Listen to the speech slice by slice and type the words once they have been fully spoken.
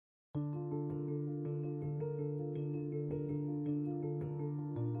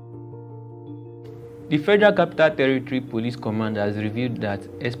The Federal Capital Territory Police Command has revealed that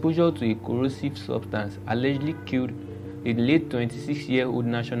exposure to a corrosive substance allegedly killed the late 26-year-old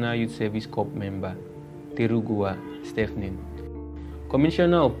National Youth Service Corps member, Terungwa Stephanie.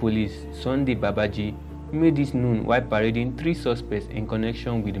 Commissioner of Police Sunday Babaji made this known while parading 3 suspects in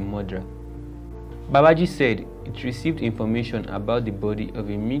connection with the murder. Babaji said it received information about the body of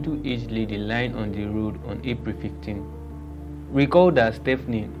a middle-aged lady lying on the road on April 15. Recall that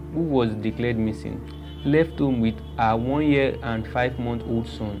Stephanie, who was declared missing, left home with her 1-year and 5-month-old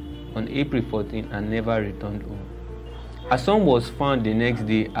son on April 14 and never returned home. Her son was found the next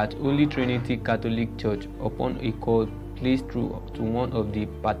day at Holy Trinity Catholic Church upon a call placed through to one of the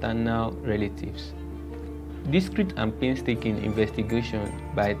paternal relatives. Discreet and painstaking investigation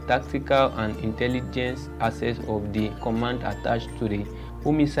by tactical and intelligence assets of the command attached to the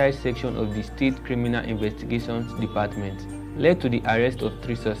homicide section of the State Criminal Investigations Department led to the arrest of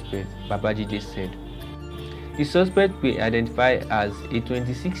 3 suspects, Babaji said. The suspects were identified as a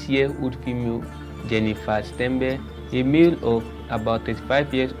 26-year-old female, Jennifer Stembe, a male of about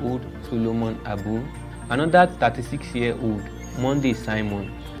 35 years old, Solomon Abu, another 36-year-old, Monday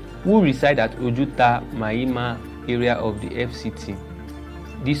Simon, who reside at Ojuta Mahima area of the FCT.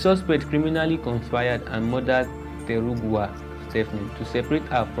 The suspect criminally conspired and murdered Terungwa Stephanie to separate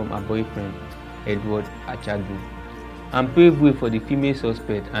her from her boyfriend, Edward Achadu, and pave way for the female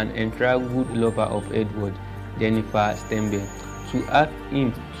suspect and entangled lover of Edward, Jennifer Stembe, to have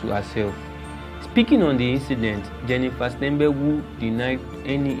him to herself. Speaking on the incident, Jennifer Stembe, who denied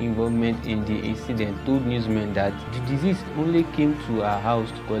any involvement in the incident, told newsmen that the deceased only came to her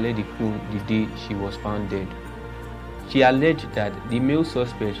house to collect the phone the day she was found dead. She alleged that the male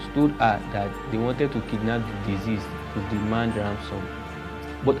suspects told her that they wanted to kidnap the deceased to demand ransom.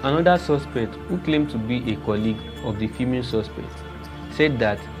 But another suspect, who claimed to be a colleague of the female suspect, said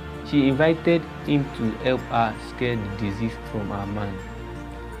that she invited him to help her scare the deceased from her man.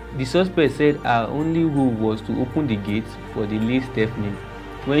 The suspect said her only role was to open the gates for the late Stephanie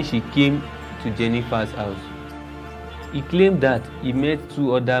when she came to Jennifer's house. He claimed that he met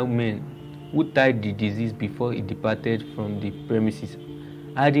 2 other men who tied the deceased before he departed from the premises,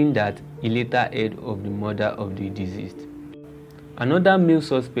 adding that he later heard of the murder of the deceased. Another male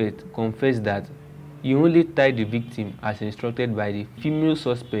suspect confessed that he only tied the victim as instructed by the female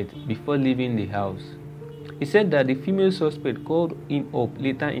suspect before leaving the house. He said that the female suspect called him up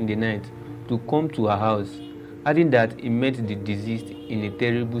later in the night to come to her house, adding that he met the deceased in a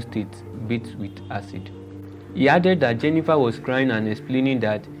terrible state, beat with acid. He added that Jennifer was crying and explaining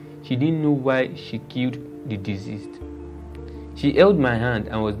that she didn't know why she killed the deceased. She held my hand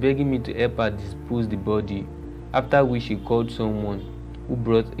and was begging me to help her dispose the body, after which she called someone who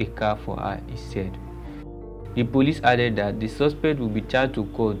brought a car for her, he said. The police added that the suspect will be charged to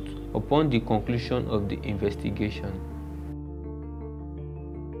court upon the conclusion of the investigation.